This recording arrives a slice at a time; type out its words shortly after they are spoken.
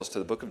To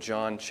the book of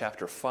John,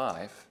 chapter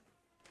 5.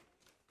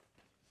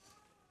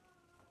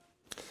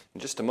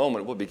 In just a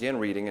moment, we'll begin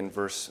reading in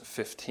verse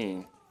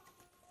 15.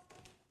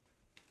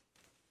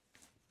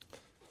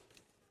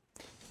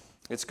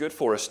 It's good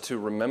for us to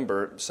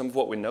remember some of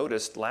what we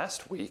noticed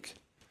last week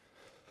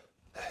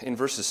in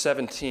verses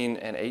 17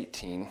 and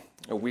 18.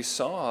 We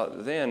saw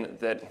then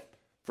that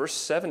verse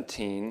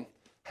 17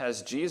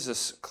 has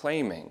Jesus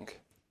claiming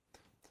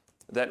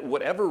that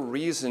whatever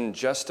reason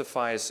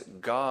justifies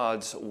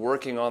God's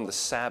working on the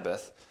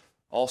Sabbath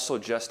also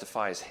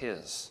justifies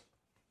His.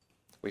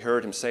 We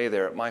heard Him say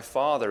there, "My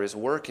Father is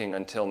working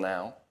until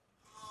now."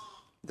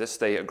 This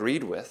they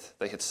agreed with.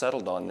 They had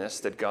settled on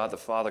this, that God the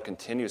Father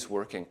continues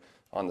working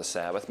on the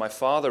Sabbath. "My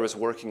Father is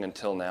working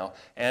until now,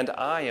 and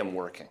I am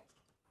working."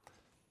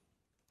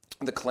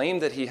 The claim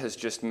that He has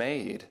just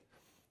made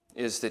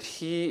is that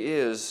He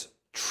is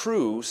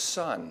true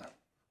Son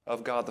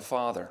of God the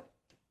Father,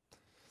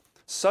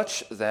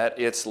 such that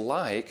it's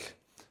like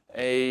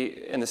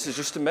and this is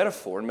just a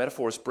metaphor, and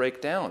metaphors break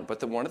down,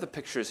 but one of the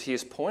pictures he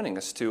is pointing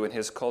us to in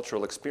his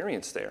cultural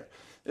experience there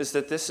is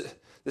that this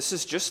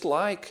is just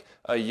like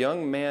a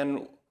young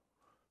man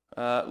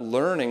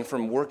learning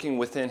from working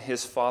within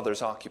his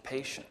father's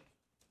occupation.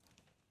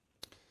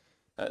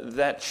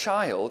 That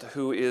child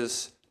who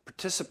is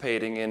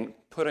participating in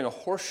putting a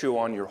horseshoe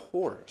on your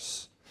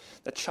horse,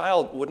 that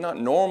child would not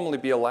normally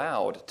be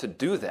allowed to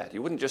do that.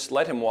 You wouldn't just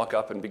let him walk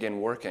up and begin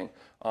working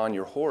on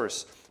your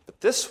horse. But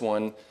this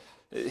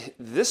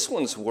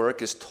one's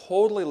work is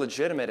totally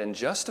legitimate and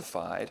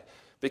justified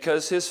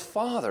because his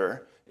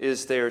father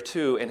is there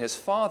too, and his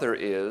father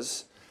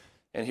is,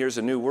 and here's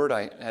a new word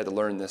I had to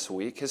learn this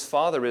week, his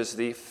father is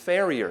the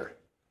farrier.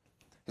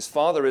 His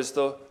father is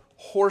the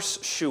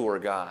horseshoer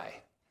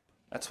guy.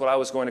 That's what I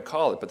was going to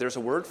call it, but there's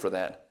a word for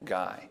that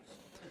guy.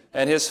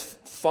 And his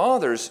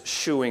father's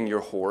shoeing your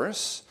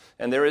horse,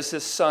 and there is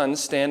his son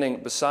standing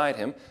beside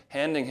him,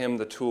 handing him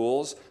the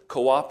tools,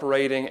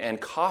 cooperating and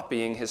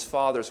copying his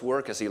father's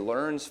work as he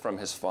learns from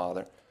his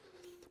father,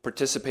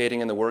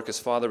 participating in the work his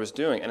father is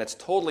doing. And it's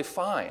totally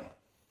fine,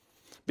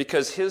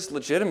 because his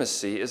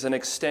legitimacy is an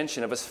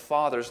extension of his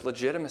father's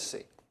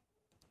legitimacy.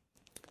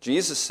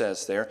 Jesus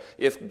says there,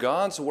 if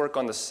God's work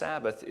on the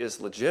Sabbath is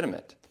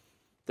legitimate,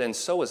 then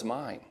so is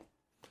mine,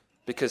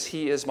 because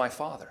He is my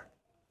Father,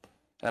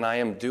 and I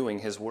am doing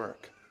His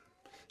work.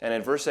 And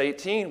in verse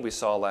 18, we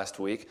saw last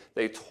week,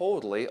 they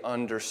totally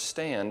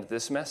understand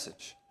this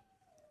message.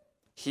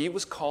 He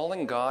was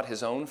calling God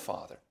His own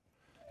Father,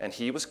 and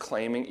he was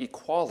claiming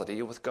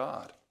equality with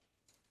God.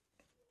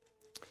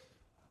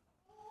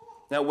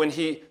 Now, when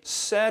he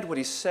said what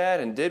he said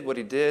and did what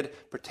he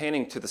did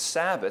pertaining to the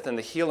Sabbath and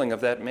the healing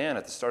of that man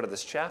at the start of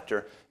this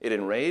chapter, it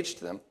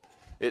enraged them.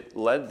 It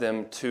led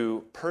them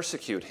to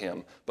persecute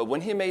him. But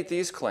when he made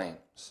these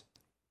claims,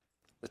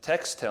 the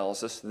text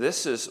tells us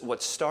this is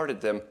what started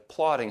them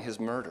plotting his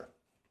murder.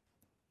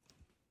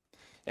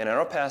 And in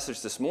our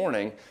passage this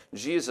morning,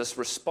 Jesus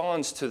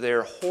responds to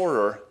their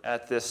horror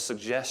at this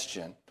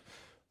suggestion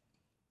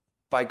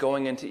by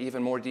going into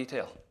even more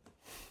detail.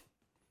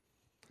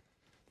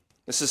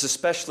 This is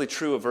especially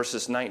true of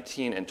verses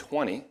 19 and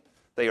 20.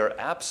 They are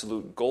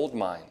absolute gold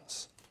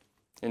mines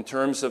in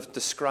terms of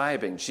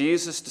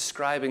Jesus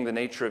describing the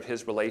nature of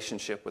his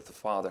relationship with the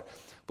Father.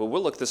 But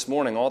we'll look this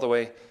morning all the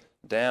way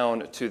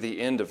down to the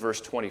end of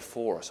verse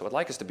 24. So I'd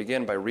like us to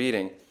begin by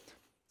reading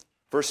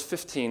verse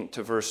 15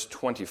 to verse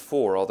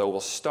 24, although we'll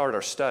start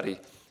our study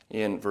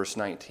in verse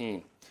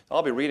 19.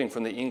 I'll be reading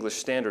from the English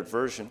Standard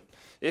Version.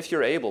 If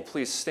you're able,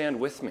 please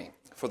stand with me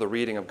for the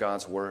reading of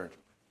God's Word.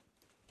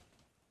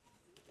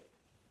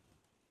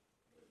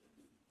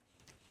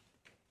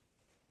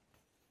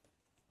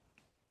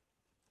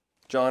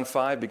 John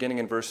 5, beginning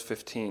in verse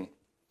 15.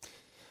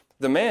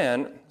 The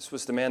man, this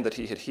was the man that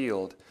he had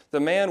healed, the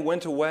man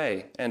went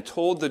away and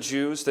told the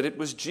Jews that it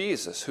was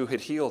Jesus who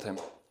had healed him.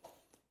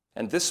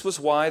 And this was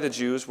why the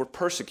Jews were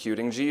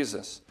persecuting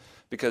Jesus,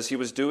 because he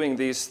was doing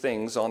these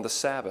things on the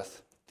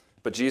Sabbath.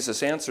 But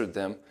Jesus answered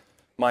them,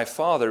 "My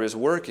Father is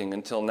working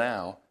until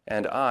now,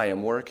 and I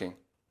am working."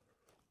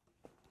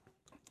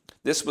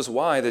 This was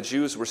why the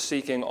Jews were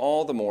seeking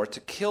all the more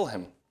to kill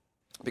him,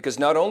 because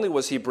not only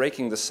was he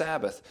breaking the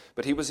Sabbath,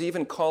 but he was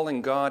even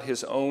calling God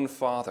his own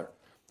Father,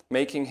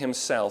 making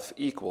himself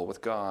equal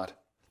with God.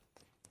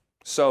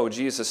 So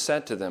Jesus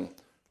said to them,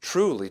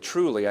 "Truly,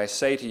 truly, I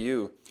say to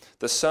you,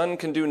 the Son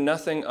can do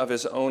nothing of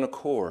his own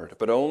accord,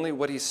 but only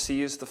what he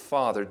sees the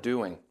Father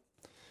doing.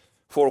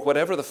 For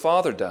whatever the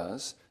Father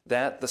does,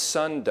 that the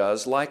Son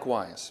does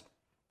likewise.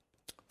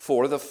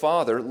 For the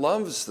Father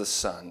loves the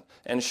Son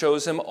and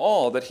shows him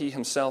all that he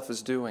himself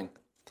is doing.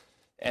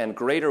 And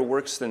greater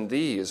works than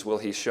these will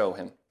he show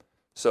him,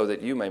 so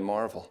that you may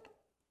marvel.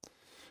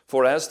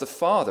 For as the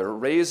Father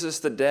raises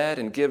the dead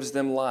and gives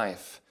them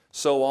life,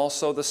 so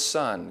also the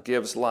Son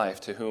gives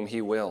life to whom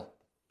he will.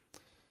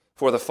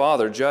 For the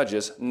Father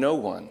judges no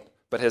one,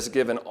 but has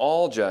given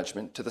all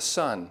judgment to the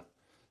Son,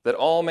 that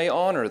all may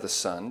honor the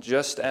Son,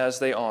 just as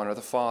they honor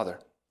the Father.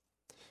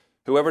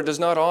 Whoever does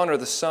not honor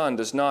the Son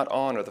does not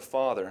honor the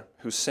Father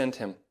who sent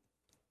him.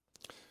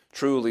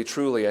 Truly,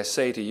 truly, I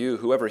say to you,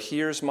 whoever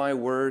hears my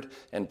word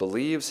and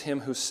believes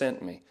him who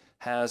sent me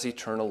has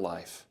eternal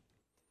life.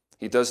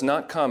 He does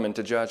not come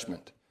into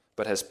judgment,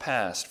 but has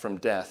passed from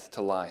death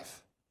to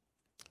life.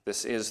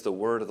 This is the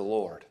word of the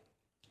Lord.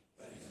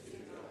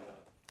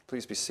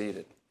 Please be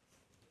seated.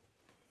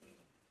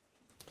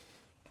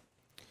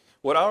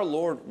 What our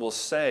Lord will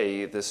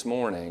say this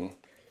morning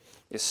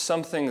is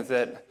something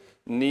that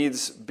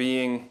needs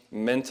being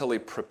mentally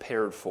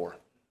prepared for.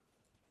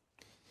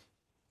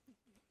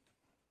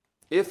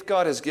 If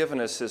God has given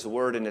us his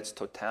word in its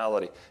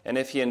totality, and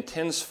if he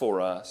intends for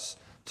us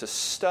to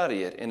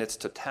study it in its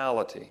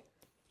totality,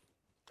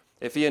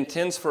 if he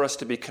intends for us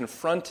to be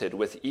confronted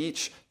with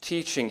each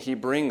teaching he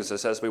brings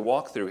us as we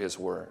walk through his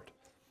word,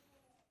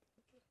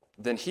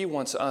 then he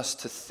wants us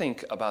to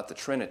think about the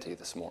Trinity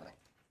this morning.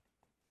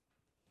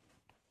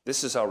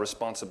 This is our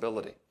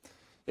responsibility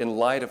in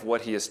light of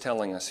what he is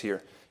telling us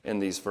here in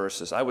these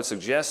verses. I would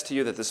suggest to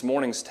you that this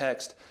morning's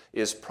text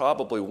is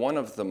probably one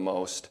of the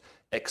most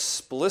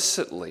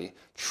explicitly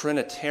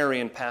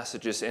Trinitarian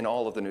passages in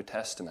all of the New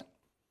Testament.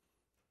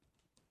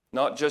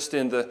 Not just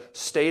in the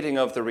stating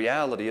of the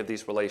reality of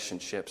these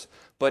relationships,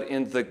 but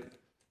in the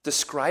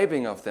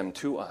describing of them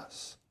to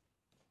us.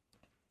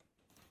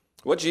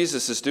 What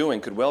Jesus is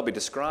doing could well be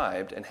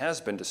described, and has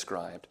been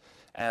described,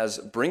 as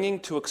bringing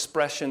to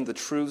expression the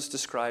truths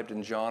described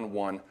in John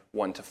 1,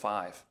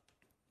 1-5.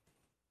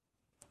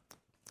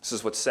 This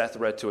is what Seth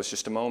read to us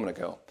just a moment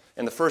ago.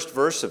 And the first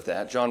verse of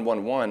that, John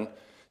 1:1,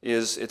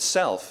 is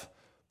itself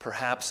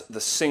perhaps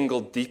the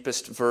single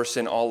deepest verse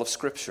in all of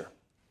Scripture.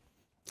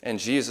 And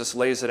Jesus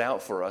lays it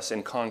out for us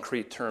in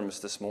concrete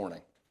terms this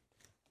morning.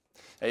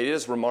 It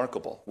is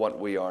remarkable what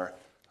we are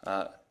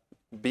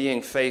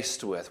being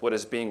faced with, what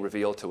is being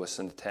revealed to us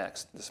in the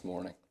text this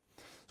morning.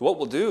 So what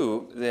we'll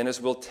do then is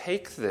we'll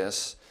take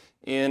this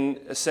in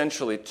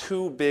essentially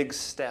two big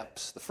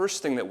steps. The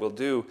first thing that we'll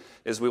do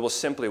is we will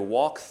simply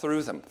walk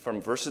through them from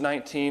verse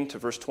 19 to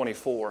verse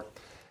 24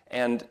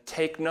 and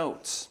take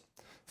notes.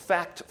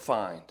 Fact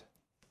find.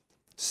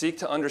 Seek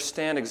to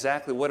understand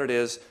exactly what it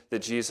is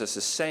that Jesus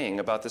is saying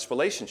about this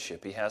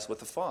relationship he has with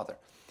the Father.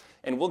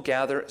 And we'll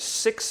gather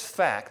 6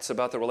 facts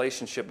about the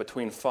relationship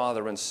between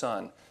Father and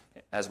Son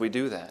as we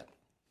do that.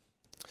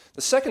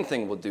 The second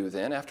thing we'll do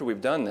then, after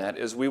we've done that,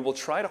 is we will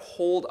try to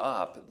hold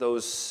up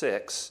those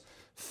 6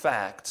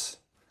 facts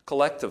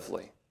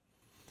collectively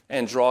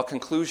and draw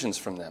conclusions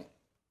from them.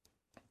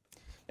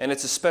 And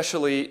it's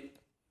especially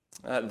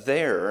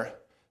there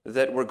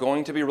that we're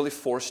going to be really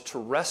forced to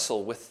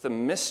wrestle with the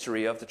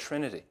mystery of the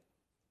Trinity.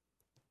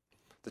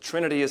 The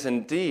Trinity is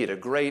indeed a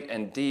great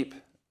and deep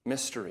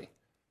mystery.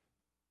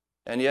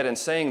 And yet in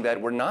saying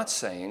that, we're not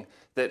saying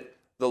that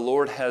the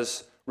Lord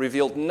has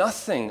revealed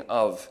nothing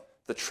of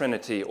the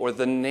Trinity or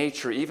the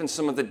nature, even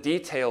some of the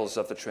details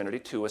of the Trinity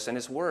to us in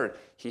his word.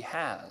 He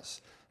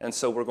has. And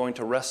so we're going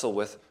to wrestle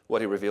with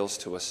what he reveals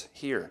to us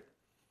here.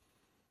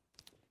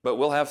 But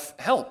we'll have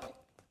help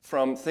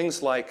from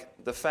things like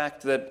the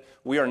fact that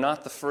we are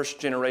not the first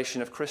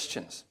generation of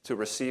Christians to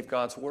receive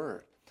God's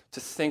word, to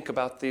think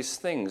about these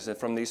things and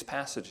from these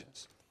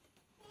passages.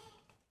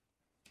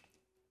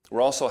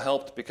 We're also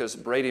helped because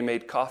Brady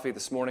made coffee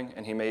this morning,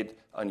 and he made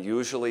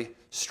unusually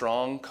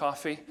strong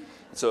coffee.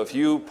 So if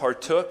you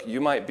partook,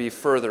 you might be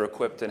further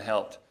equipped and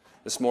helped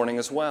this morning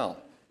as well.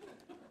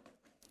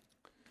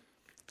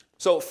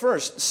 So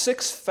first,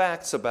 6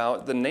 facts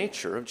about the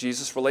nature of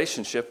Jesus'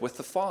 relationship with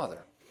the Father.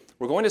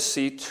 We're going to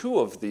see 2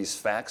 of these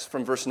facts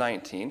from verse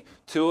 19,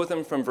 2 of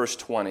them from verse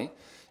 20,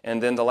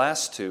 and then the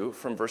last 2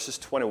 from verses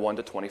 21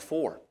 to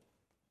 24.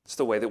 It's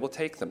the way that we'll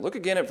take them. Look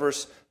again at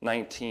verse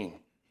 19.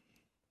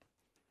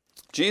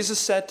 Jesus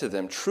said to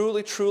them,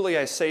 "Truly, truly,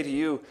 I say to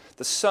you,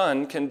 the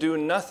Son can do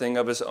nothing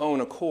of his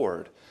own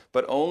accord,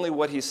 but only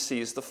what he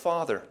sees the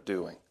Father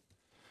doing.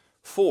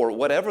 For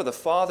whatever the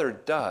Father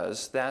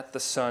does, that the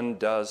Son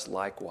does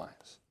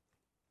likewise."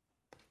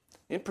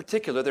 In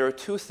particular, there are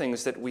 2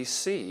 things that we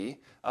see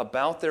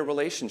about their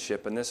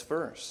relationship in this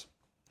verse.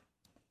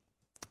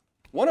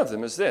 One of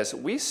them is this.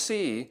 We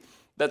see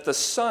that the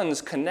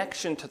Son's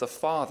connection to the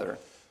Father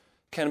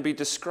can be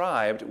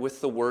described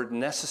with the word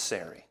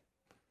necessary.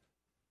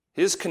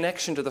 His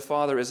connection to the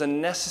Father is a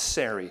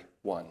necessary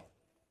one.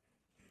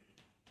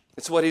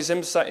 It's what he's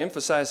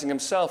emphasizing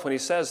himself when he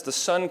says the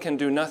Son can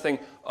do nothing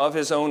of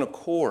his own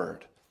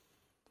accord.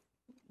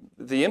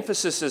 The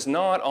emphasis is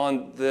not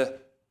on the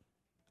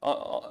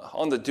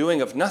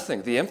doing of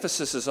nothing. The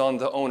emphasis is on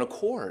the own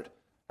accord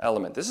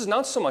element. This is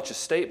not so much a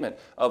statement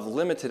of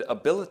limited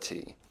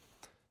ability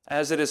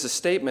as it is a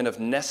statement of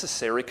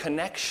necessary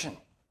connection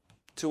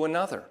to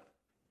another.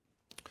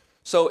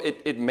 So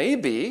it may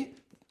be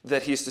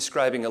that he's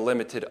describing a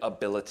limited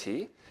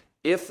ability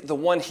if the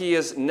one he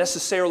is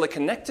necessarily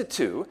connected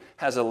to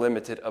has a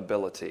limited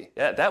ability.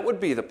 That would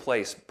be the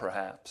place,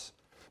 perhaps.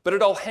 But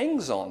it all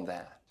hangs on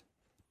that.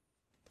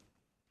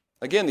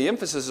 Again, the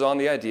emphasis is on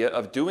the idea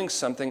of doing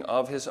something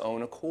of his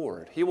own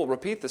accord. He will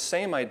repeat the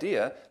same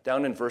idea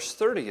down in verse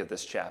 30 of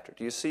this chapter.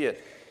 Do you see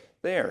it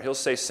there? He'll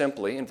say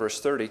simply in verse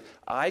 30,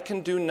 "I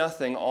can do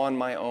nothing on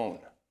my own."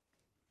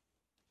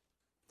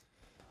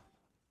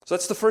 So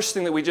that's the first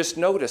thing that we just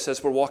notice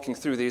as we're walking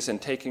through these and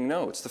taking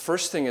notes. The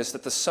first thing is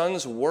that the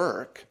Son's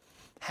work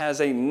has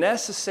a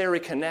necessary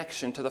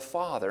connection to the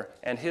Father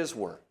and his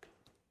work.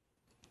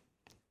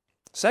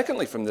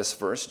 Secondly, from this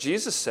verse,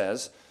 Jesus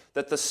says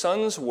that the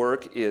Son's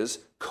work is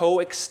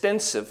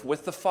coextensive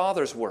with the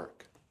Father's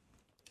work.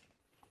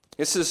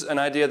 This is an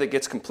idea that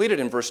gets completed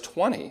in verse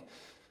 20,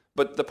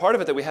 but the part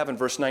of it that we have in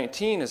verse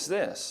 19 is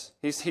this.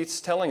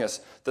 He's telling us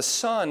the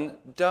Son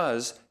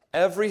does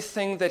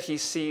everything that he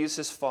sees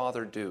his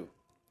Father do.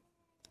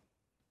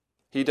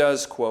 He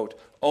does, quote,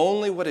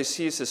 only what he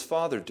sees his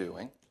Father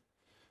doing,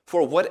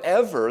 for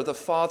whatever the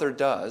Father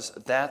does,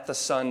 that the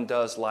Son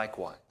does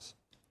likewise.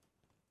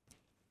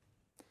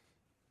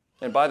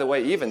 And by the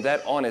way, even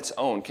that on its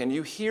own, can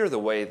you hear the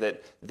way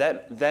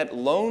that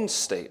lone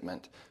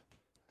statement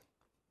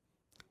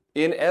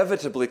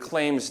inevitably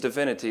claims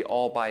divinity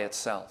all by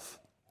itself?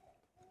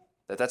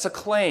 That's a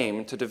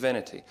claim to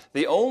divinity.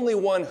 The only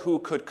one who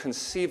could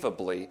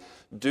conceivably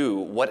do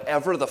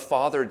whatever the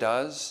Father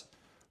does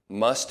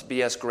must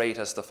be as great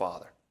as the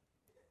Father.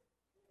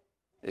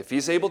 If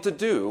he's able to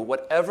do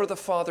whatever the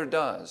Father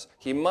does,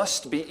 he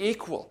must be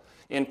equal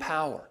in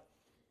power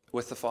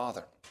with the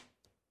Father.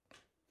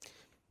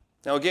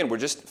 Now again, we're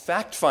just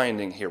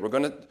fact-finding here. We're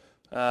going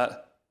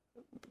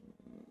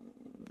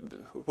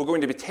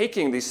to be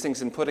taking these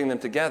things and putting them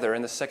together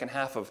in the second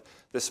half of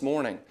this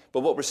morning. But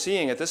what we're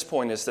seeing at this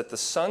point is that the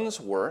Son's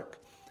work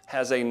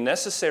has a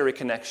necessary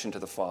connection to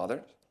the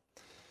Father,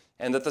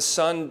 and that the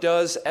Son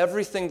does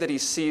everything that he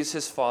sees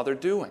his Father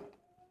doing.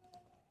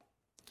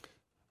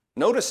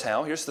 Notice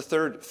how, here's the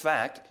third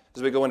fact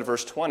as we go into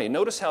verse 20,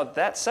 notice how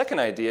that second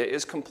idea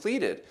is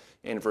completed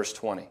in verse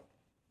 20.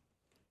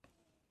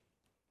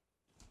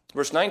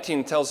 Verse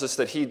 19 tells us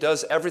that he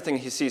does everything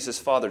he sees his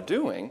Father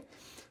doing.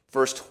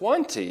 Verse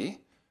 20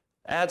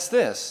 adds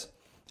this,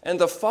 and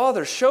the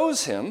Father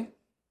shows him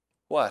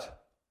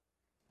what?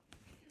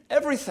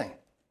 Everything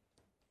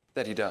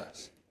that he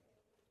does.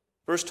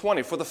 Verse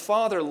 20, for the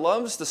Father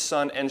loves the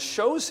Son and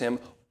shows him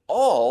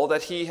all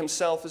that he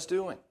himself is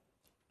doing.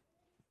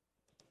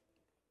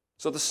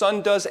 So the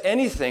Son does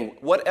anything,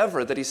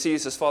 whatever that he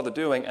sees his Father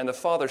doing, and the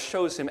Father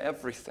shows him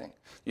everything.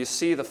 You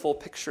see the full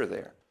picture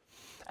there.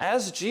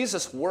 As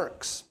Jesus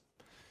works,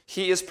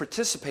 he is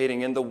participating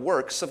in the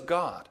works of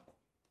God.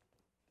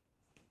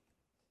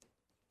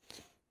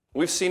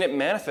 We've seen it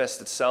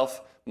manifest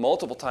itself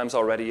multiple times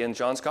already in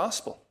John's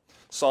Gospel.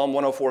 Psalm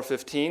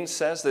 104:15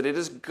 says that it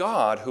is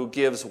God who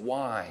gives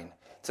wine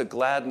to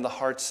gladden the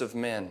hearts of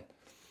men.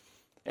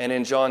 And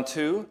in John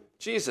 2,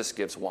 Jesus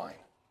gives wine.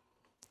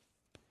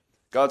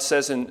 God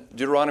says in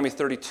Deuteronomy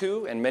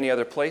 32 and many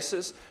other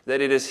places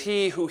that it is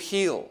he who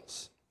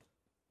heals.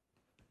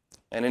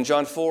 And in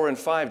John 4 and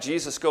 5,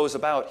 Jesus goes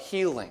about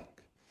healing.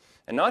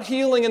 And not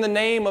healing in the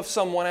name of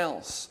someone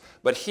else,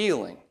 but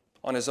healing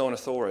on his own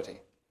authority.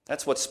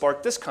 That's what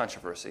sparked this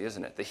controversy,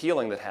 isn't it? The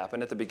healing that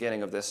happened at the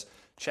beginning of this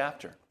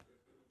chapter.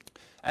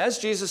 As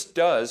Jesus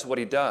does what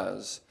he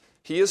does,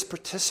 he is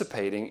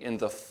participating in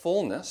the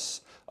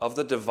fullness of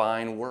the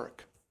divine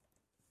work.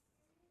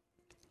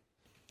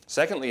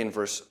 Secondly, in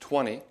verse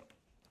 20,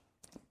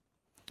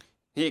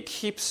 he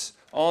keeps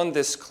on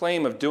this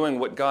claim of doing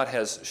what God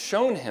has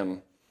shown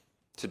him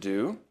to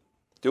do,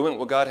 doing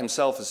what God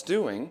himself is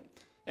doing,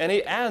 and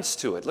he adds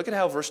to it. Look at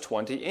how verse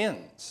 20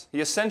 ends.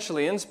 He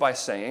essentially ends by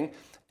saying,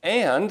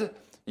 and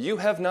you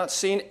have not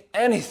seen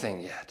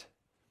anything yet.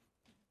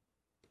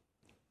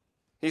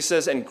 He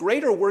says, and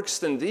greater works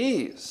than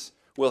these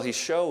will he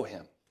show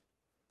him,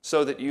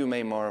 so that you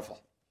may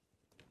marvel.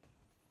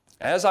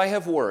 As I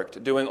have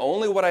worked, doing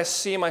only what I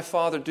see my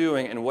Father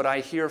doing and what I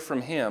hear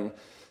from him,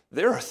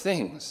 there are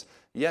things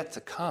yet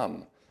to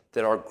come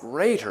that are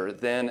greater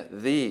than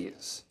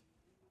these.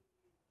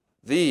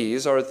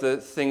 These are the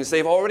things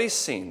they've already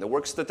seen, the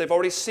works that they've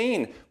already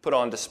seen put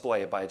on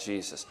display by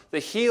Jesus, the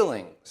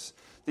healings,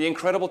 the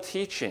incredible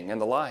teaching, and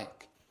the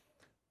like.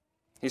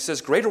 He says,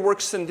 greater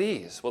works than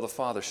these will the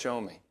Father show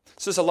me.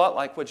 This is a lot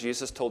like what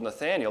Jesus told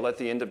Nathanael at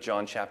the end of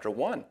John chapter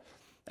 1.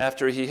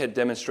 After he had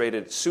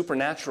demonstrated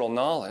supernatural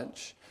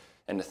knowledge,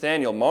 and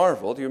Nathanael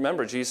marveled, you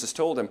remember Jesus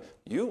told him,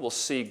 you will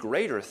see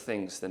greater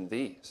things than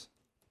these.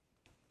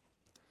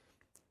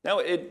 Now,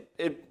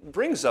 it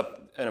brings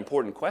up an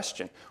important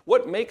question.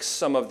 What makes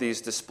some of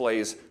these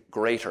displays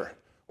greater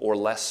or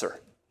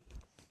lesser?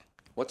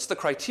 What's the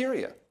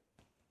criteria?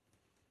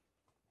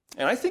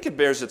 And I think it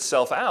bears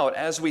itself out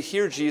as we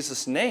hear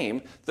Jesus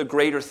name the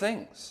greater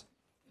things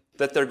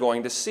that they're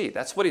going to see.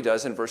 That's what he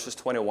does in verses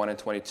 21 and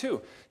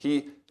 22.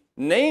 He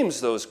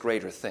names those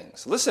greater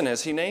things. Listen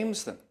as he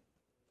names them.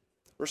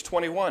 Verse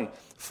 21,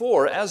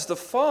 for as the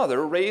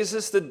Father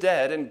raises the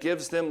dead and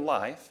gives them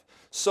life,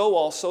 so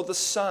also the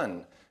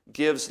Son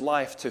gives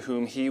life to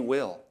whom he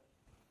will.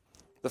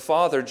 The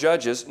Father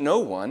judges no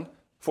one,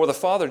 for the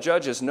Father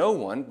judges no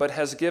one, but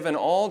has given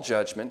all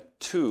judgment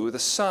to the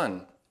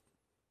Son.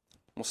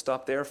 We'll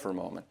stop there for a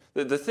moment.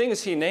 The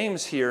things he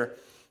names here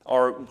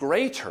are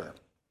greater,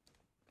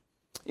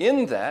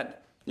 in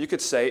that you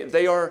could say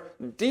they are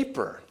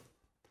deeper.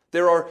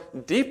 There are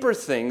deeper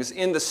things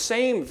in the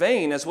same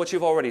vein as what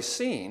you've already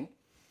seen,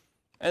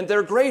 and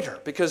they're greater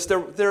because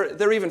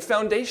they're even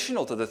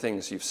foundational to the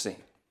things you've seen.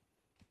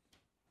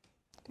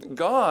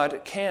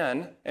 God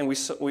can, and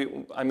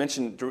I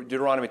mentioned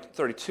Deuteronomy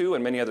 32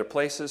 and many other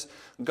places,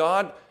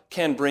 God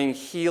can bring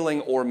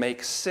healing or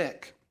make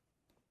sick.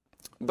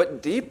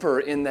 But deeper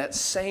in that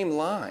same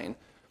line,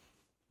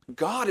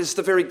 God is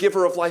the very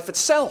giver of life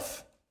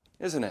itself,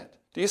 isn't it?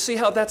 Do you see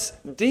how that's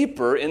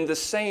deeper in the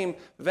same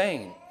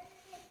vein?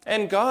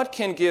 And God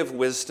can give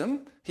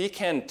wisdom, He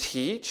can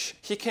teach,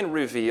 He can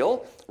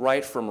reveal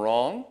right from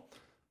wrong,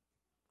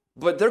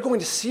 but they're going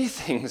to see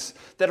things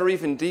that are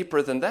even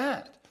deeper than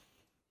that.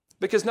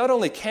 Because not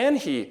only can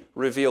He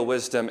reveal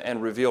wisdom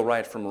and reveal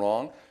right from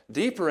wrong,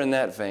 deeper in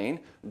that vein,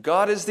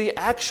 God is the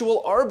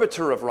actual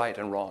arbiter of right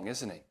and wrong,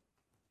 isn't He?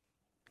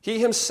 He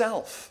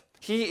Himself,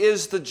 He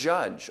is the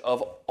judge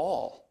of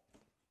all.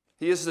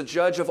 He is the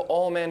judge of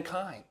all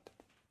mankind.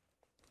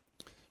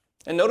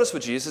 And notice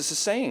what Jesus is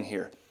saying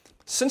here.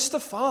 Since the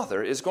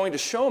Father is going to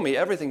show me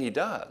everything He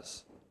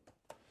does,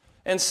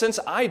 and since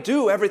I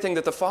do everything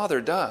that the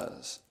Father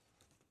does,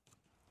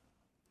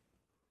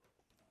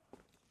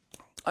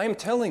 I am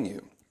telling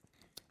you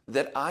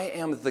that I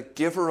am the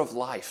giver of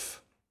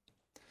life,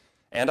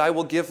 and I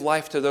will give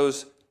life to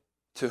those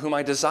to whom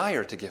I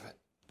desire to give it.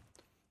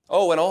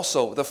 Oh, and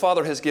also, the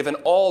Father has given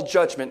all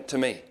judgment to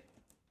me.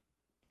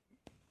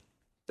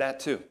 That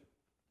too.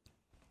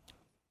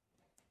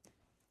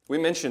 We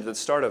mentioned at the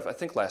start of, I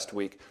think last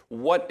week,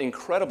 what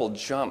incredible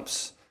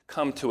jumps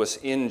come to us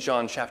in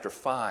John chapter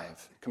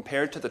 5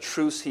 compared to the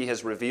truths He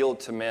has revealed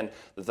to men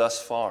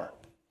thus far.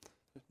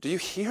 Do you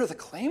hear the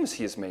claims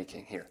He is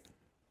making here?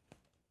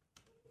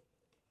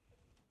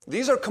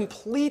 These are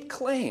complete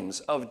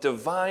claims of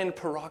divine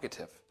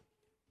prerogative.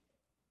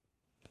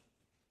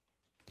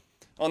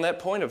 On that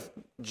point of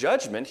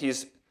judgment,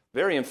 He's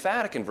very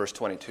emphatic in verse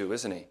 22,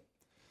 isn't He?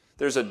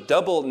 There's a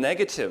double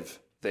negative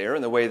there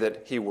in the way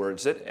that He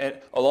words it, and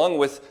along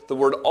with the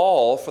word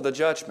all for the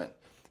judgment.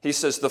 He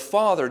says, the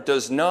Father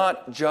does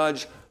not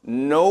judge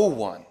no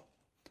one,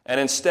 and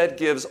instead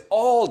gives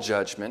all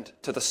judgment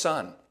to the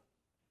Son.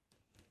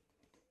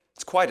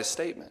 It's quite a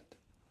statement.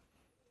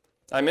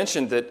 I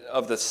mentioned that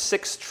of the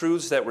 6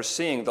 truths that we're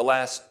seeing, the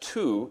last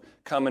 2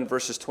 come in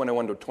verses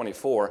 21 to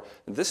 24.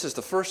 And this is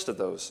the first of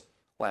those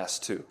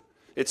last 2.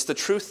 It's the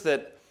truth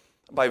that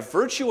by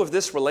virtue of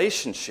this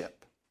relationship,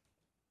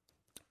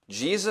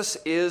 Jesus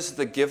is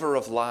the giver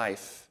of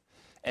life,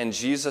 and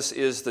Jesus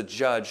is the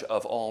judge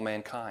of all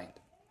mankind.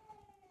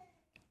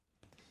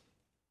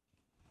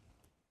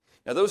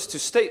 Now, those 2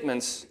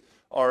 statements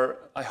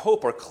I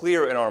hope, are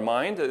clear in our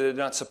mind. They're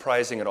not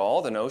surprising at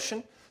all, the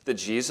notion that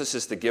Jesus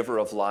is the giver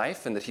of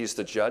life and that He's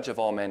the judge of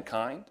all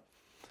mankind.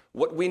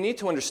 What we need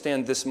to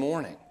understand this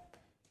morning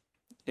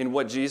in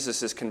what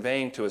Jesus is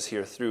conveying to us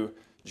here through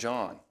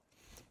John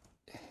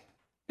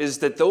is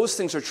that those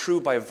things are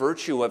true by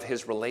virtue of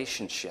His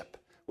relationship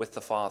with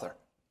the Father.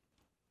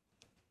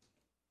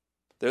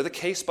 They're the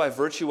case by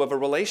virtue of a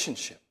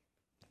relationship.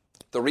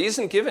 The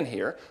reason given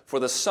here for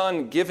the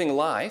Son giving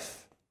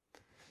life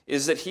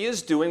is that He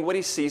is doing what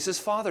He sees His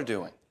Father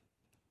doing.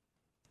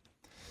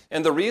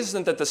 And the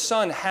reason that the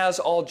Son has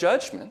all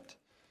judgment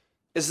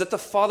is that the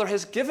Father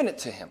has given it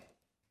to Him.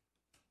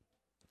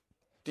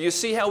 Do you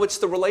see how it's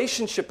the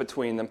relationship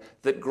between them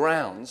that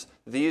grounds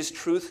these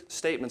truth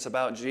statements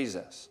about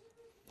Jesus?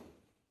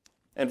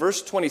 And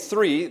verse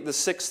 23, the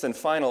 6th and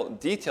final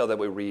detail that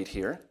we read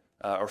here,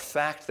 or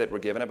fact that we're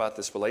given about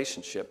this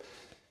relationship,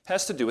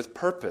 has to do with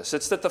purpose.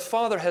 It's that the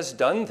Father has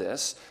done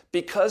this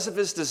because of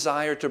His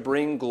desire to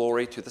bring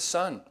glory to the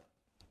Son.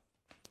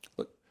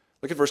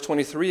 Look at verse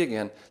 23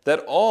 again.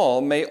 That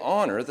all may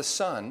honor the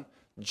Son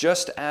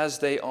just as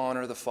they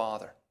honor the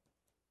Father.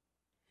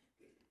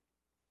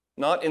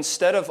 Not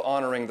instead of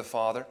honoring the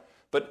Father,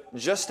 but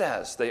just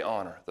as they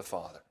honor the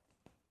Father.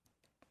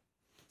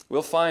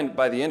 We'll find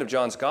by the end of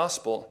John's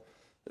Gospel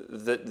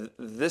that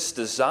this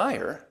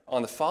desire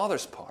on the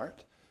Father's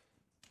part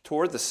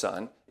toward the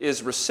Son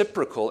is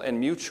reciprocal and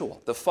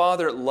mutual. The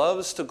Father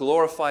loves to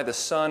glorify the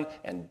Son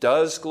and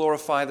does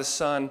glorify the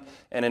Son,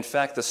 and in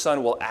fact the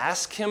Son will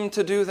ask Him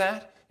to do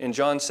that. In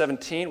John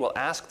 17, will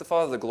ask the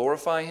Father to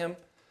glorify Him.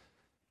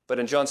 But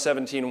in John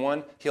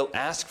 17:1, He'll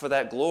ask for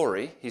that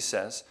glory, He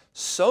says,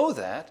 so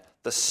that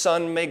the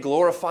Son may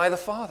glorify the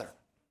Father.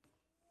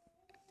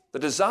 The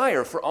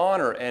desire for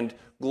honor and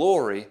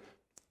glory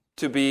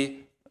to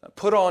be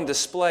put on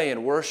display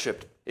and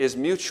worshiped is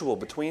mutual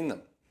between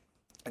them.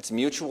 It's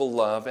mutual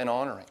love and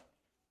honoring.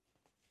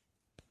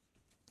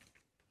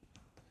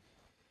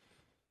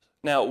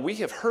 Now, we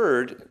have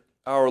heard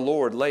our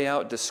Lord lay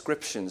out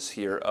descriptions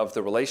here of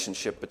the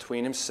relationship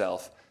between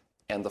Himself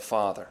and the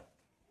Father.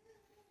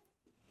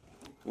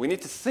 We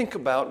need to think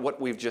about what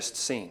we've just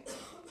seen.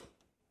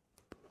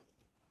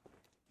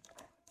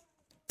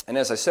 And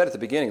as I said at the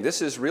beginning,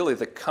 this is really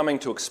the coming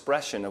to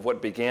expression of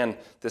what began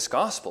this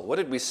gospel. What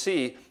did we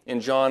see in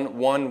John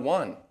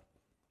 1:1?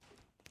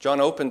 John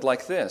opened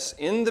like this: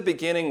 "In the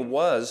beginning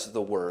was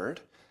the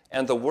Word,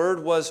 and the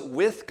Word was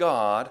with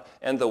God,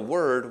 and the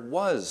Word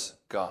was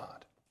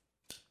God.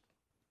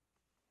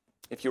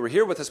 If you were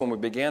here with us when we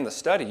began the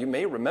study, you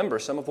may remember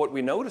some of what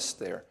we noticed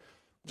there.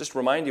 I'll just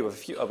remind you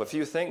of a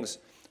few things.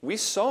 We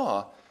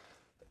saw,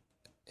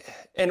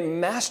 in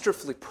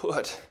masterfully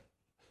put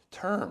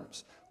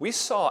terms, we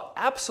saw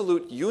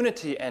absolute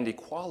unity and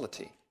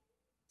equality,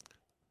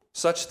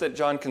 such that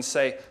John can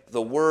say,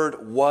 the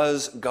Word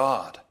was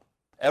God.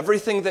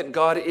 Everything that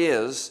God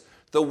is,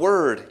 the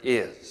Word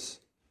is.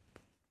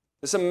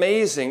 This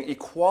amazing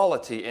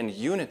equality and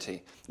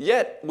unity.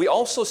 Yet, we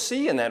also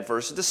see in that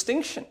verse a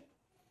distinction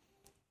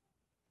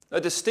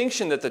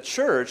that the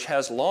church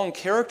has long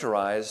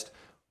characterized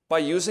by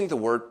using the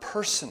word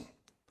person.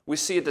 We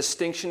see a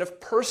distinction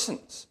of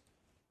persons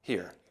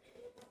here.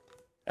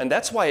 And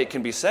that's why it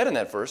can be said in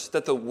that verse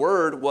that the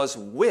Word was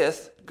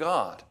with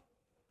God.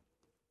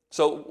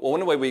 So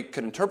one way we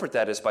could interpret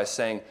that is by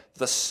saying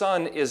the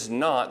Son is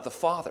not the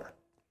Father.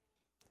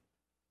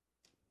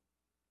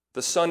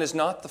 The Son is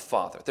not the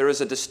Father. There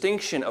is a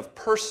distinction of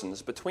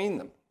persons between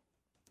them.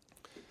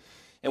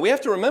 And we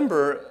have to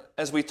remember,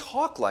 as we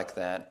talk like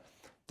that,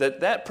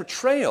 that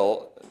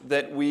portrayal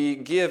that we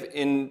give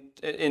in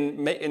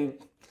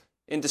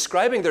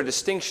describing their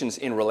distinctions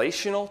in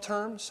relational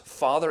terms,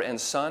 Father and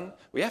Son,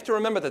 we have to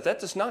remember that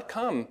does not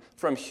come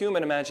from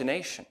human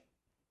imagination.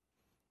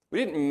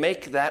 We didn't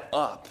make that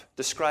up,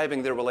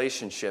 describing their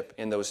relationship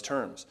in those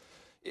terms.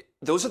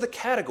 Those are the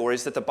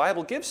categories that the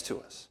Bible gives to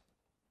us.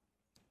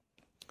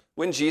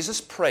 When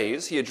Jesus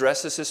prays, he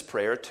addresses his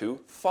prayer to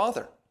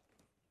Father.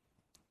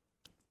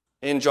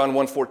 In John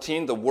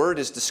 1:14, the Word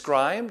is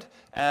described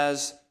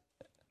as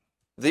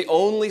the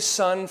only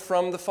Son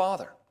from the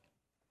Father.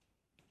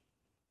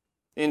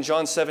 In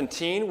John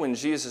 17, when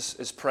Jesus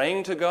is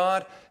praying to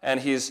God and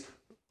he's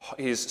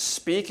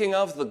speaking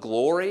of the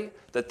glory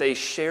that they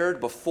shared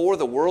before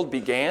the world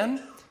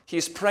began,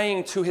 he's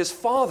praying to his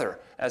Father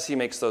as he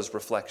makes those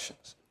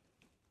reflections.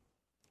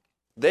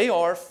 They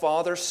are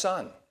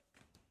Father-Son,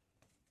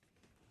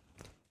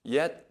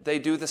 yet they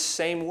do the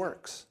same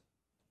works.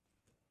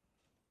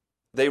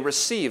 They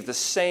receive the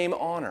same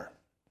honor.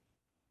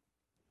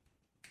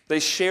 They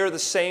share the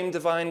same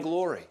divine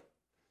glory.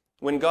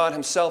 When God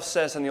himself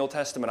says in the Old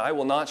Testament, I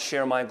will not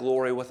share my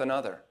glory with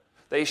another.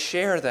 They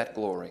share that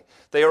glory.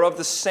 They are of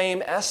the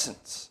same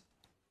essence.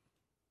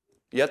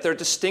 Yet they're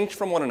distinct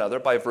from one another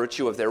by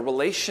virtue of their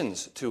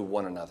relations to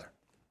one another.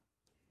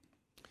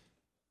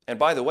 And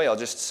by the way, I'll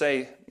just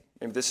say,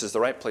 maybe this is the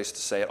right place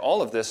to say it,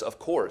 all of this, of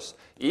course,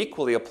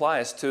 equally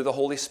applies to the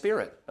Holy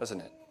Spirit,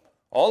 doesn't it?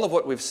 All of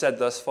what we've said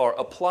thus far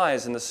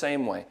applies in the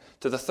same way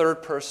to the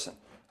third person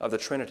of the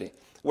Trinity.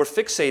 We're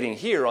fixating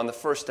here on the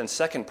first and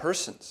second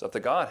persons of the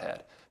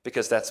Godhead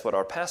because that's what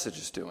our passage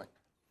is doing.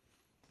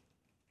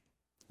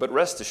 But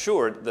rest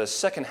assured, the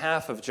second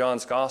half of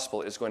John's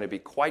Gospel is going to be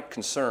quite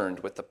concerned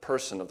with the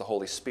person of the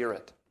Holy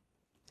Spirit.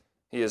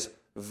 He is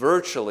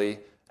virtually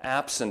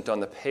absent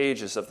on the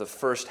pages of the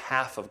first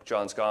half of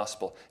John's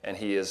Gospel, and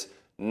he is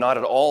not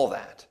at all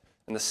that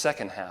in the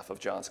second half of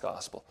John's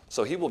Gospel.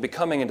 So he will be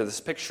coming into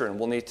this picture, and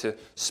we'll need to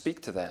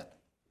speak to that.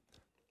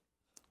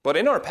 But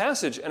in our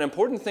passage, an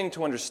important thing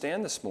to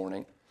understand this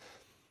morning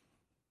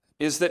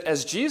is that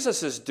as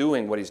Jesus is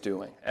doing what he's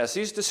doing, as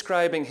he's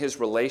describing his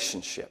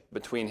relationship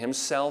between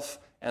himself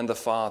and the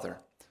Father,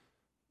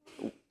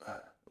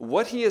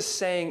 what he is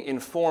saying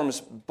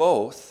informs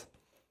both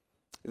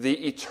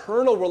the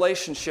eternal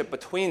relationship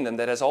between them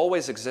that has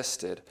always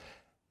existed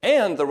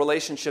and the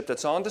relationship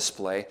that's on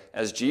display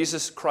as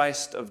Jesus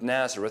Christ of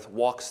Nazareth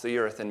walks the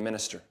earth and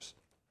ministers.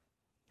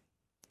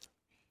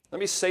 Let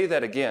me say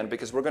that again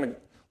because we're going to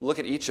look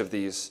at each of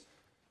these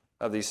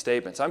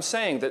statements. I'm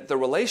saying that the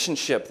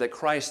relationship that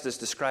Christ is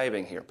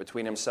describing here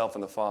between himself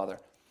and the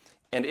Father,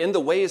 and in the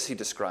ways he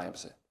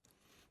describes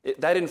it,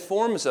 that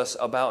informs us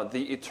about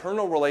the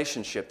eternal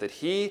relationship that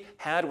he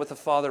had with the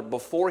Father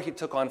before he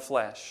took on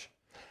flesh,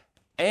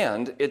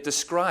 and it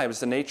describes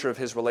the nature of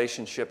his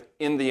relationship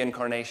in the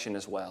incarnation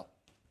as well.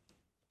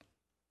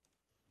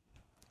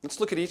 Let's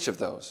look at each of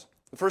those.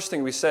 The first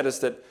thing we said is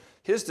that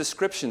his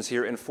descriptions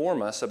here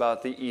inform us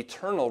about the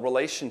eternal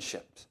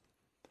relationships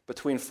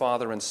between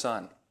Father and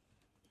Son.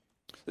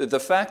 The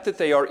fact that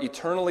they are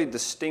eternally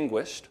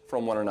distinguished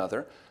from one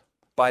another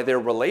by their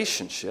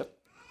relationship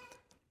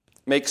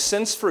makes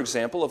sense, for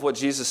example, of what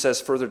Jesus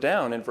says further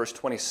down in verse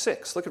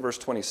 26. Look at verse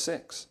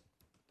 26.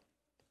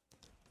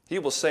 He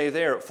will say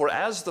there, "For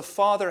as the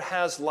Father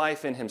has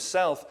life in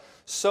himself,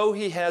 so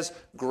he has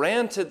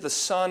granted the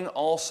Son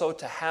also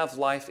to have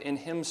life in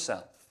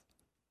himself."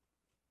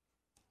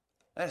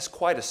 That is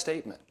quite a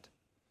statement.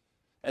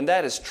 And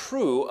that is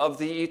true of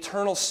the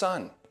eternal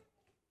Son.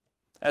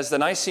 As the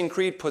Nicene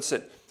Creed puts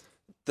it,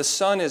 the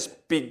Son is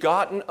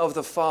begotten of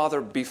the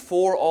Father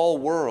before all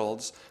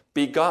worlds,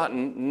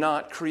 begotten,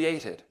 not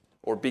created,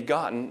 or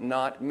begotten,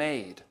 not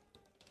made.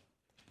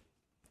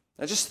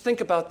 Now just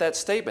think about that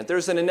statement.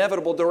 There's an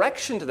inevitable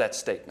direction to that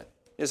statement,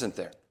 isn't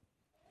there?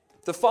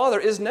 The Father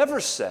is never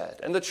said,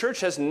 and the church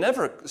has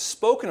never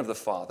spoken of the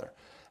Father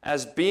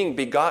as being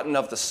begotten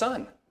of the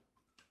Son.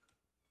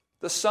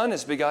 The Son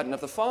is begotten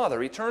of the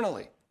Father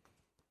eternally.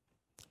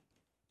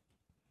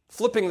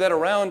 Flipping that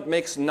around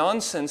makes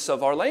nonsense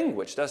of our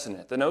language, doesn't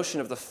it? The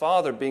notion of the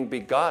Father being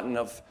begotten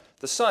of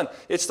the Son.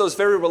 It's those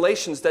very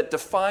relations that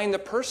define the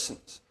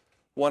persons,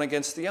 one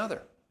against the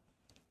other.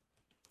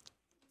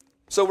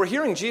 So we're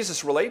hearing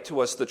Jesus relate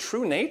to us the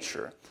true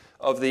nature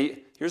of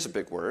the, here's a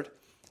big word,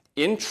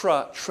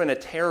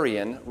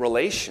 intra-Trinitarian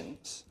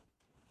relations.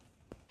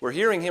 We're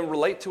hearing him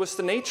relate to us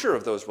the nature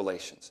of those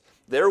relations.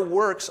 Their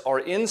works are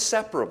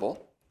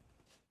inseparable,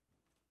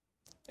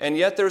 and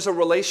yet there's a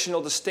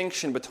relational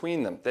distinction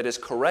between them that is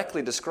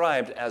correctly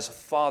described as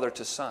father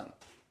to son.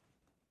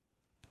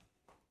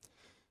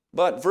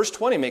 But verse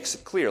 20 makes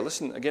it clear.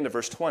 Listen again to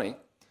verse 20.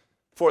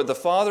 For the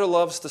Father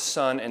loves the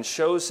Son and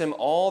shows him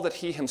all that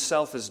he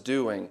himself is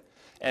doing,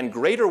 and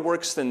greater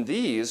works than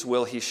these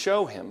will he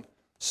show him,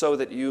 so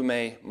that you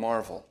may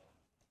marvel.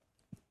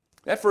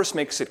 That verse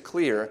makes it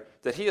clear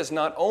that he is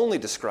not only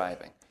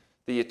describing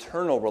the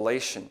eternal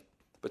relation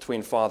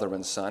between Father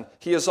and Son,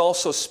 he is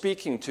also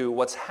speaking to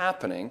what's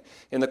happening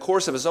in the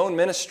course of his own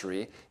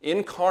ministry,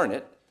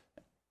 incarnate,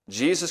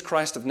 Jesus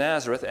Christ of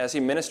Nazareth, as he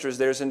ministers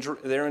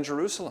there in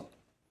Jerusalem.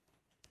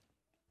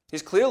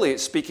 He's clearly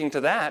speaking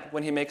to that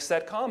when he makes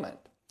that comment.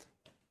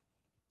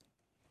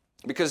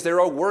 Because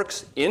there are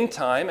works in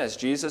time, as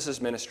Jesus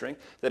is ministering,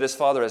 that his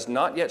Father has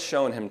not yet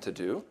shown him to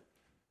do,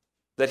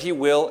 that he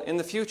will in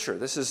the future.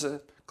 This is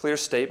a clear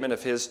statement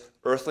of his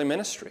earthly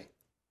ministry.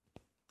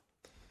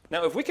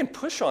 Now, if we can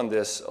push on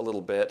this a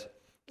little bit,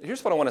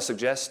 here's what I want to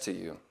suggest to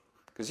you.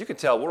 Because you can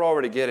tell we're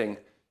already getting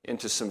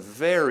into some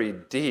very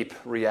deep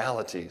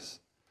realities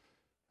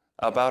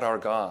about our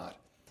God.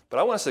 But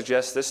I want to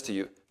suggest this to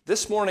you.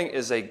 This morning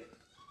is a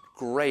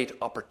great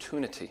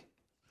opportunity.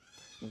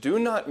 Do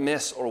not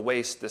miss or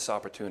waste this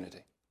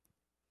opportunity.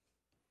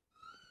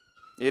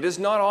 It is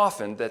not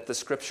often that the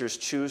Scriptures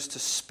choose to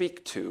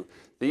speak to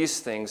these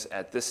things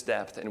at this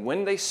depth. And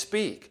when they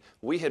speak,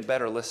 we had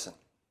better listen.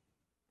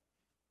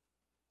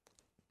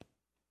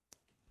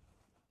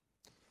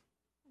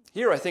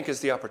 Here, I think, is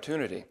the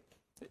opportunity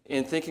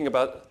in thinking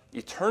about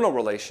eternal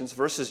relations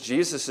versus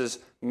Jesus'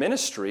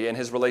 ministry and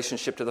his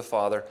relationship to the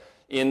Father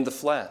in the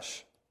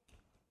flesh.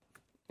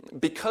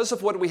 Because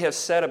of what we have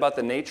said about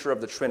the nature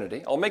of the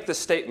Trinity, I'll make this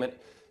statement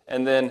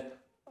and then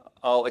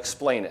I'll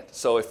explain it.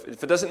 So if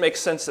it doesn't make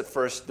sense at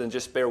first, then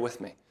just bear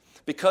with me.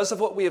 Because of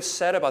what we have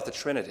said about the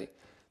Trinity,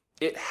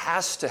 it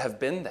has to have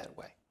been that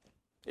way.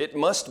 It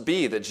must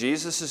be that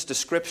Jesus'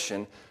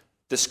 description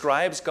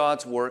describes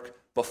God's work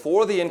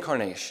before the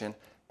incarnation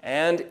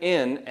and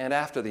in and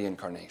after the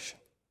incarnation.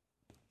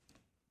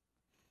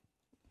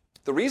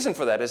 The reason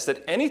for that is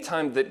that any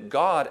time that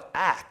God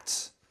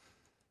acts,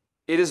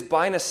 it is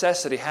by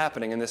necessity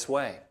happening in this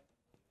way.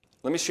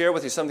 Let me share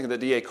with you something that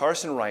D.A.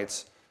 Carson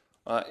writes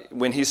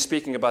when he's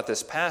speaking about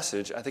this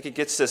passage. I think he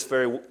gets this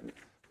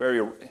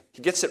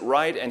he gets it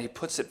right and he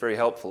puts it very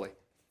helpfully.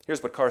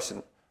 Here's what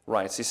Carson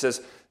writes. He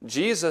says,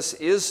 Jesus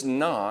is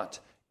not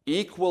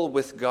equal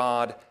with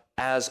God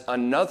as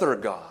another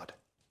God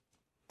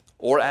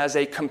or as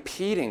a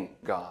competing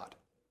God.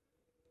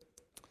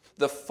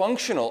 The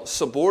functional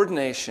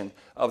subordination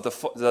of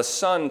the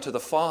Son to the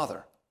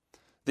Father,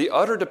 the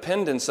utter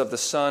dependence of the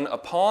Son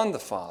upon the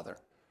Father,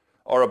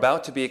 are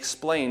about to be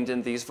explained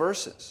in these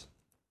verses.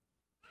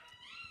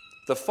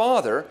 The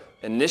Father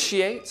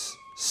initiates,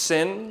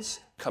 sends,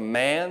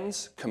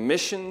 commands,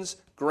 commissions,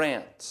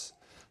 grants.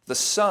 The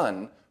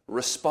Son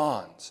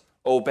responds,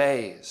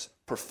 obeys,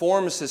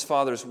 performs his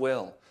Father's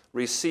will,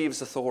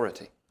 receives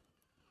authority.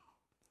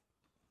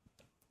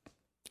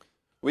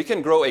 We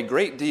can grow a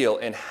great deal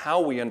in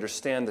how we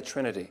understand the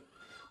Trinity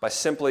by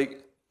simply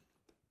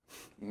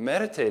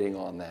meditating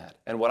on that.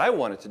 And what I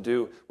wanted to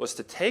do was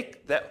to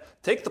take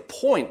the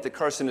point that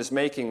Carson is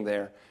making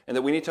there and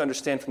that we need to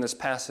understand from this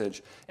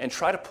passage and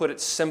try to put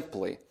it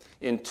simply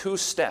in 2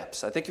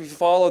 steps. I think if you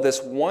follow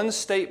this one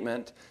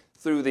statement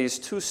through these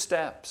 2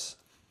 steps,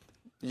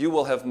 you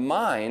will have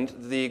mined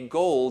the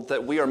gold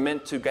that we are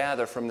meant to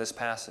gather from this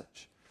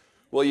passage.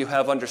 Will you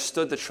have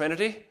understood the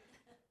Trinity?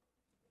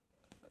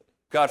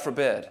 God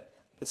forbid.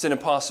 It's an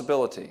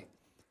impossibility.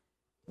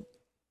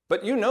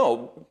 But you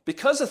know,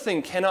 because a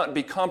thing cannot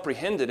be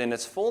comprehended in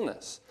its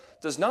fullness,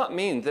 does not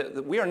mean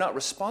that we are not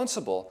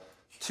responsible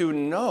to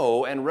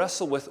know and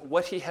wrestle with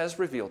what he has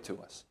revealed to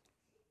us.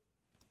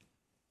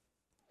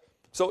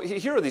 So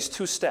here are these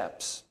 2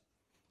 steps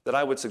that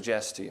I would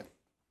suggest to you.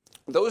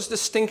 Those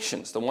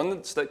distinctions, the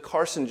ones that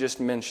Carson just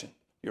mentioned,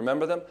 you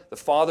remember them? The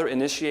Father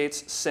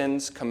initiates,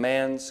 sends,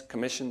 commands,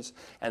 commissions,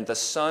 and the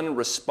Son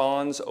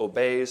responds,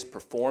 obeys,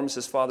 performs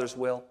his Father's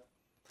will.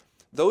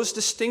 Those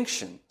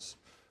distinctions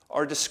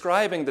are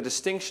describing the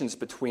distinctions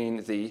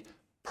between the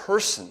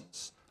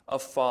persons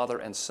of Father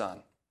and Son.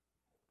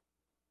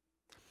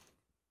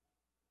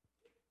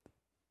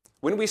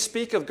 When we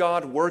speak of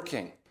God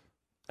working,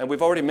 and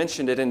we've already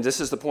mentioned it, and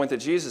this is the point that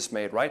Jesus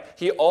made, right?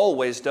 He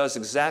always does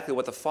exactly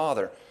what the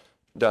Father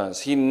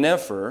does. He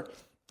never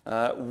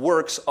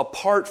works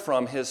apart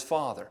from his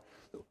Father.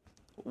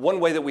 One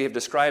way that we have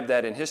described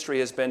that in history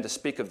has been to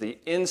speak of the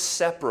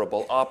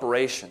inseparable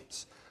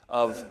operations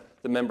of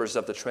the members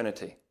of the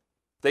Trinity.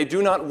 They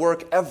do not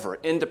work ever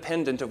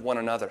independent of one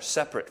another,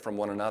 separate from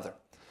one another.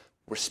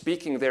 We're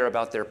speaking there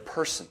about their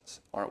persons,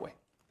 aren't we?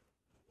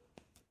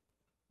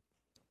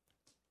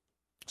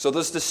 So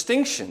those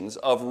distinctions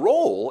of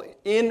role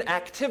in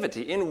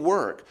activity, in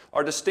work,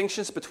 are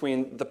distinctions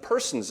between the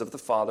persons of the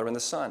Father and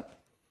the Son.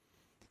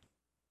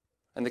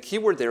 And the key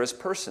word there is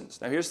persons.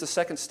 Now here's the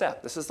second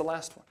step. This is the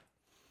last one.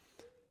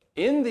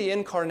 In the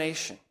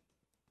incarnation,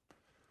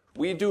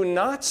 we do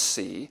not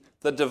see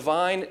the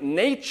divine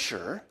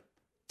nature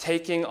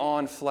taking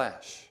on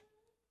flesh.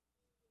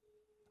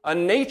 A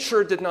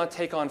nature did not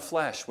take on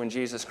flesh when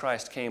Jesus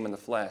Christ came in the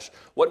flesh.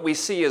 What we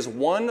see is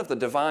one of the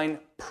divine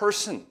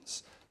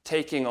persons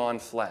taking on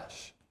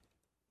flesh.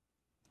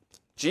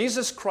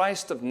 Jesus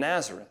Christ of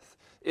Nazareth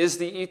is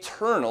the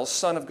eternal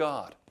Son of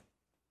God.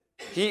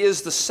 He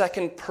is the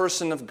second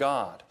person of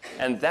God,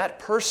 and that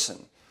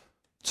person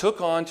took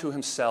on to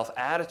himself,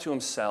 added to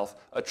himself,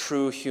 a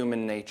true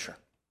human nature.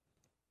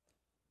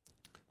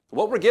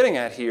 What we're getting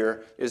at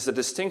here is the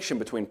distinction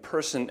between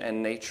person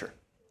and nature.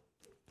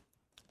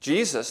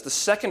 Jesus, the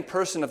second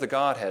person of the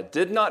Godhead,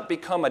 did not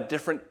become a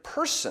different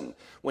person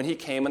when he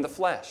came in the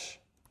flesh.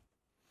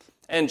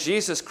 And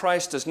Jesus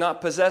Christ does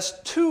not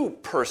possess two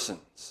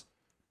persons.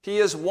 He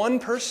is one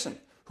person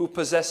who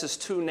possesses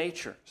two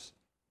natures.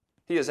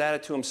 He has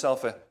added to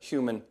himself a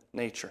human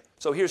nature.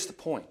 So here's the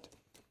point.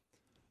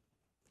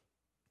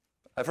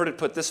 I've heard it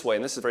put this way,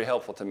 and this is very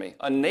helpful to me.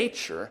 A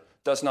nature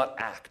does not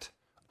act.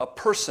 A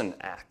person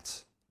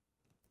acts.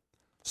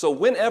 So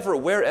whenever,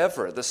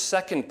 wherever the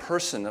second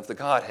person of the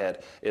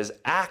Godhead is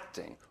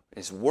acting,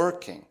 is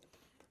working,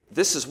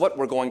 this is what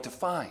we're going to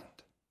find.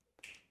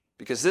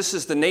 Because this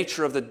is the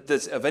nature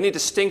of any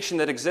distinction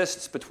that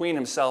exists between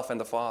himself and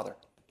the Father.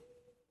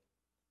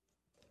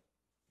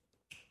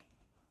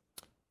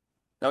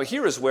 Now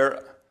here is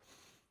where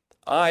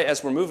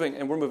as we're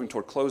moving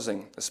toward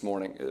closing this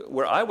morning,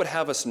 where I would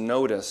have us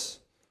notice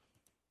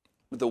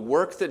the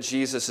work that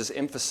Jesus is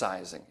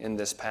emphasizing in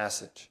this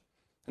passage.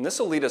 And this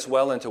will lead us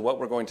well into what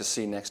we're going to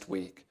see next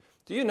week.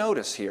 Do you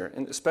notice here,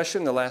 especially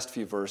in the last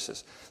few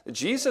verses, that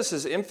Jesus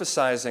is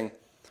emphasizing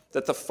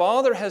that the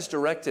Father has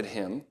directed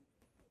him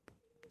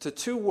to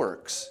two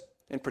works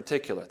in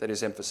particular that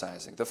he's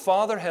emphasizing. The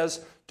Father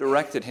has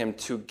directed him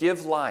to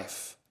give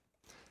life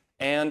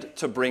and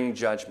to bring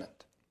judgment.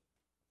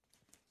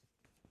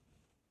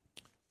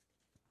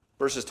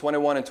 Verses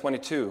 21 and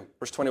 22.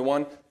 Verse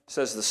 21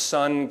 says the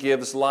Son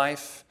gives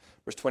life.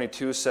 Verse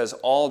 22 says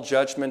all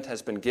judgment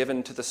has been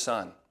given to the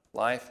Son.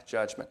 Life,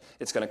 judgment.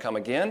 It's going to come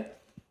again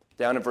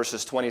down in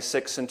verses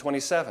 26 and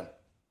 27.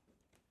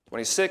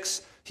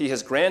 26, he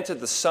has granted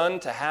the Son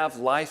to have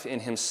life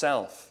in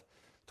himself.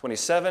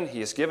 27, he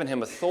has given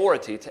him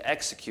authority to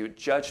execute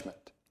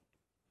judgment.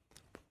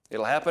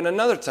 It'll happen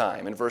another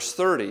time in verse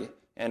 30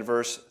 and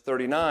verse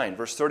 39.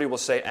 Verse 30 will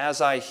say,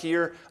 as I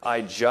hear,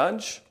 I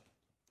judge.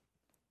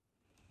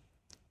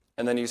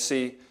 And then you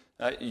see,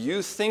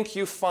 you think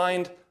you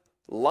find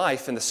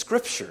life in the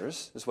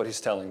Scriptures, is what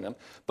he's telling them,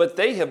 but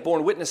they have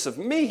borne witness of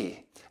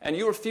me, and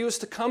you refuse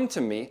to come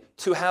to me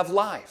to have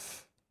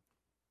life.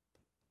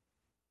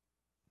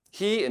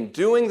 He, in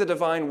doing the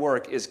divine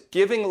work, is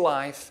giving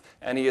life,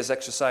 and he is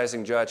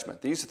exercising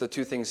judgment. These are the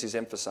two things he's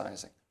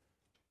emphasizing.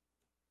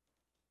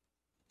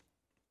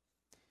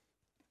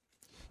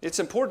 It's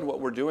important what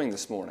we're doing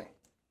this morning,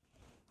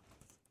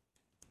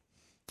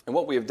 and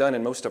what we have done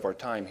in most of our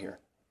time here.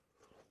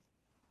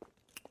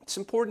 It's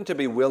important to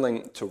be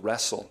willing to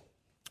wrestle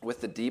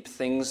with the deep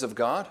things of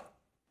God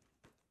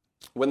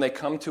when they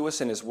come to us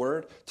in his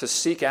word, to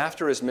seek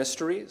after his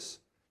mysteries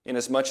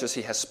inasmuch as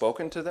he has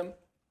spoken to them.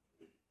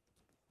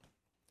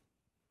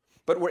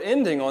 But we're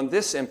ending on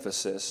this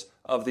emphasis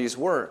of these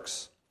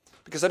works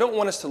because I don't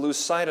want us to lose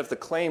sight of the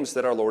claims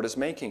that our Lord is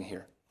making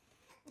here.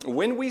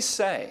 When we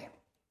say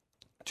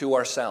to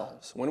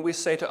ourselves, when we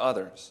say to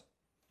others,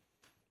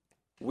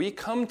 we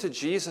come to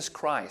Jesus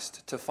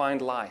Christ to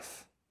find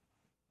life,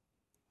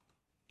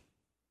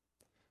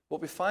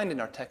 what we find in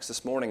our text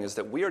this morning is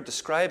that we are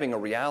describing a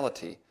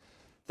reality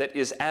that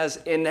is as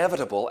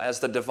inevitable as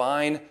the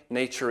divine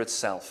nature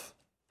itself.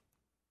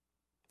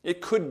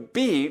 It could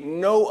be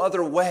no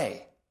other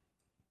way,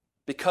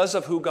 because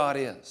of who God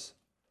is,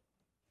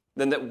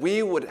 than that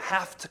we would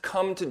have to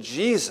come to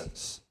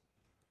Jesus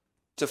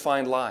to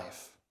find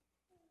life.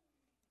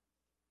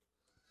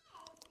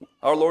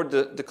 Our Lord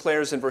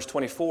declares in verse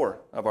 24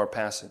 of our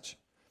passage,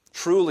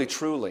 truly,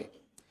 truly,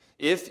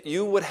 if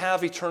you would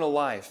have eternal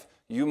life,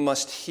 you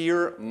must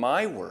hear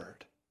my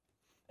word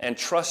and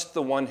trust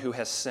the one who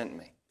has sent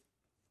me.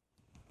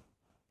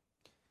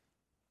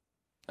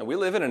 Now, we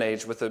live in an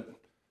age with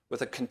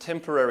a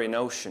contemporary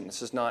notion.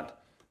 This is not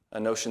a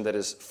notion that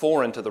is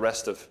foreign to the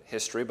rest of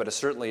history, but it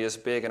certainly is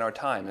big in our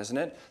time, isn't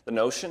it? The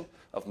notion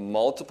of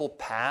multiple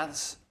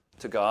paths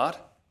to God.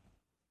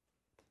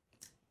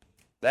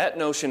 That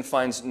notion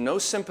finds no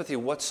sympathy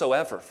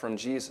whatsoever from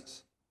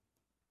Jesus.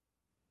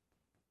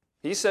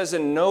 He says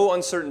in no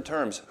uncertain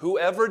terms,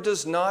 whoever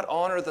does not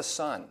honor the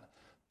Son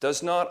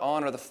does not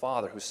honor the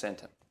Father who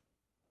sent him.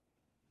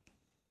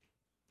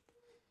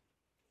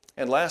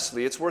 And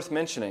lastly, it's worth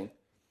mentioning,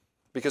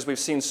 because we've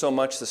seen so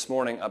much this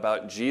morning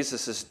about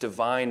Jesus'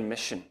 divine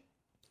mission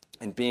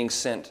and being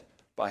sent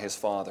by his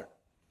Father.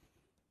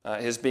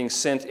 His being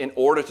sent in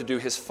order to do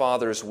his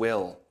Father's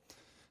will.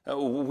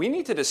 We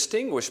need to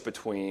distinguish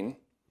between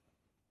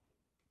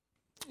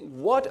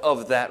what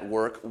of that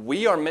work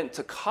we are meant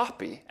to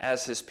copy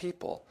as his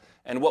people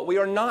and what we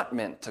are not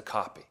meant to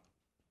copy.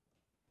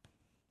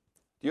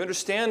 Do you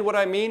understand what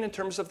I mean in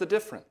terms of the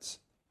difference?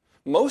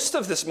 Most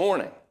of this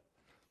morning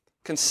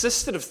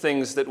consisted of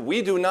things that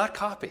we do not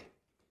copy.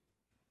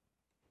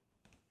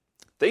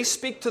 They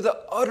speak to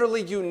the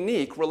utterly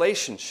unique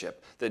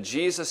relationship that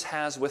Jesus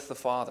has with the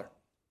Father.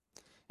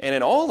 And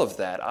in all of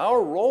that,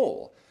 our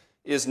role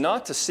is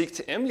not to seek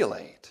to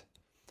emulate.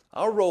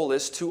 Our role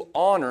is to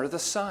honor the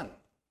Son.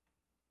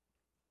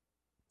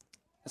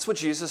 That's what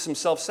Jesus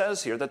himself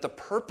says here, that the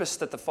purpose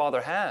that the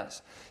Father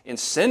has in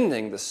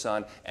sending the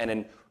Son and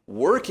in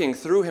working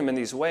through him in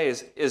these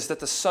ways is that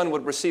the Son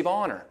would receive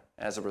honor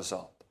as a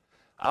result.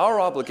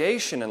 Our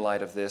obligation in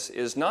light of this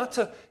is not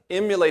to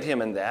emulate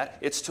him in that,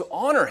 it's to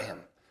honor him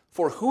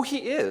for who he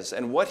is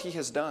and what he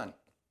has done.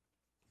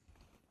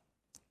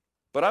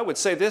 But I would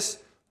say this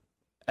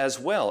as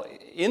well.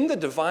 In the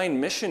divine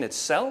mission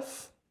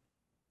itself,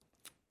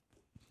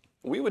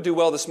 we would do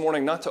well this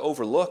morning not to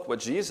overlook what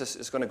Jesus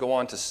is going to go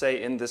on to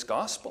say in this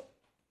gospel.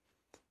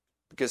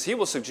 Because he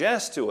will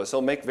suggest to us,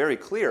 he'll make very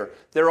clear,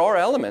 there are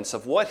elements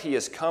of what he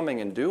is coming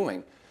and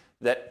doing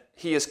that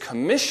he is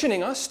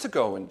commissioning us to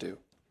go and do.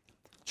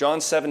 John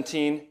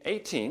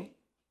 17:18,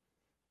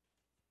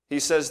 he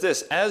says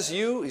this,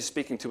 he's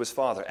speaking to his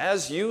Father,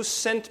 as you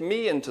sent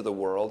me into the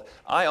world,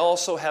 I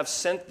also have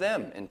sent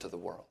them into the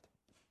world.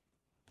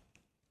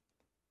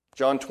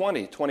 John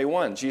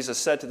 20:21, Jesus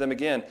said to them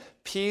again,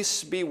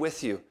 peace be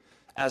with you.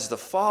 As the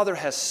Father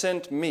has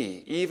sent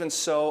me, even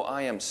so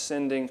I am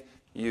sending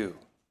you.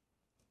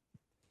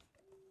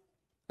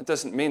 It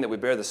doesn't mean that we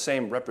bear the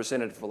same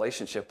representative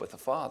relationship with the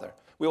Father.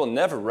 We will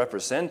never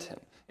represent him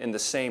in the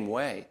same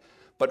way.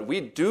 But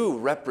we do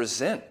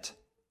represent,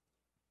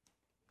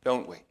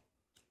 don't we?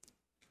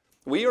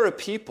 We are a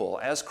people,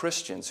 as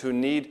Christians, who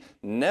need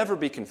never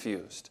be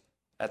confused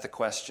at the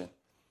question,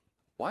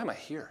 why am I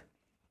here?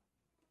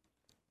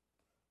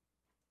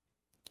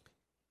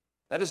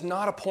 That is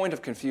not a point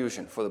of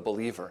confusion for the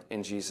believer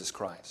in Jesus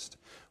Christ.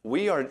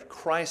 We are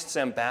Christ's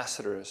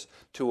ambassadors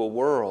to a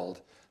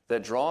world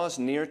that draws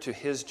near to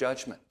his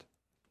judgment.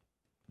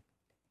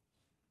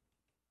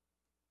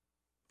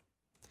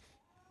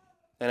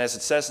 And as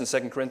it says in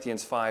 2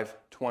 Corinthians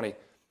 5:20,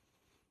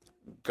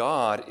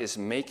 God is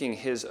making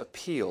his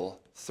appeal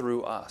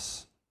through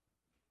us.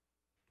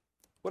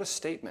 What a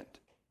statement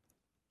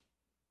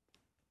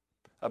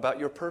about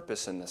your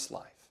purpose in this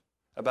life,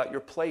 about your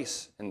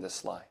place in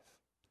this life.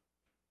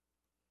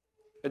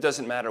 It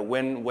doesn't matter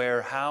when,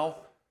 where, how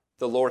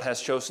the Lord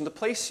has chosen to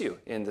place you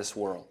in this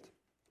world.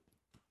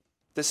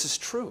 This is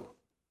true.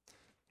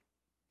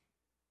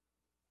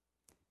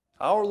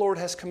 Our Lord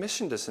has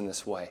commissioned us in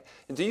this way.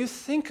 Do you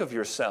think of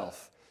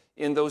yourself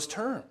in those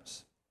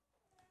terms?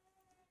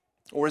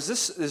 Or is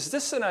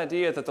this an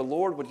idea that the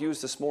Lord would use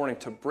this morning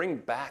to bring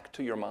back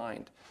to your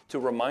mind, to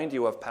remind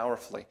you of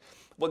powerfully?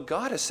 What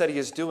God has said he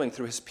is doing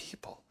through his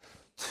people,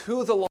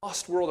 to the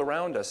lost world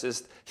around us,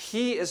 is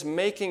he is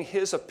making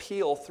his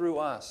appeal through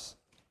us.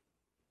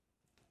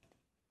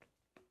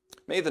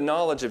 May the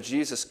knowledge of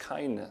Jesus'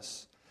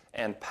 kindness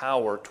and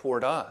power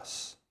toward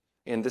us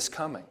in this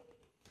coming,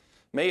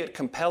 may it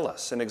compel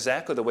us in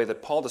exactly the way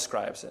that Paul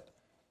describes it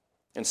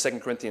in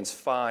 2 Corinthians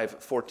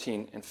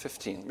 5:14 and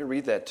 15. Let me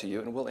read that to you,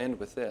 and we'll end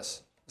with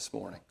this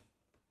morning.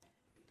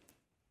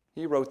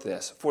 He wrote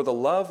this, for the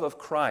love of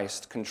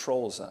Christ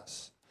controls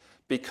us,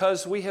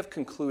 because we have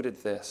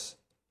concluded this,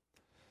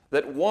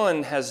 that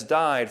one has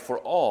died for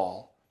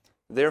all,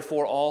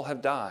 therefore all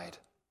have died.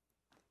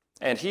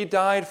 And he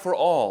died for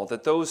all,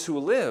 that those who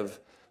live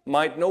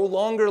might no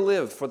longer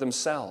live for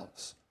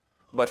themselves,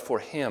 but for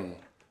him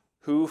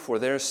who for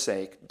their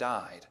sake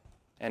died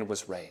and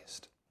was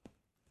raised.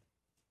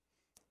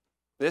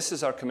 This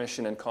is our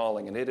commission and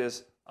calling, and it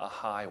is a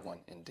high one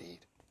indeed.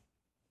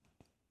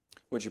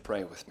 Would you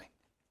pray with me?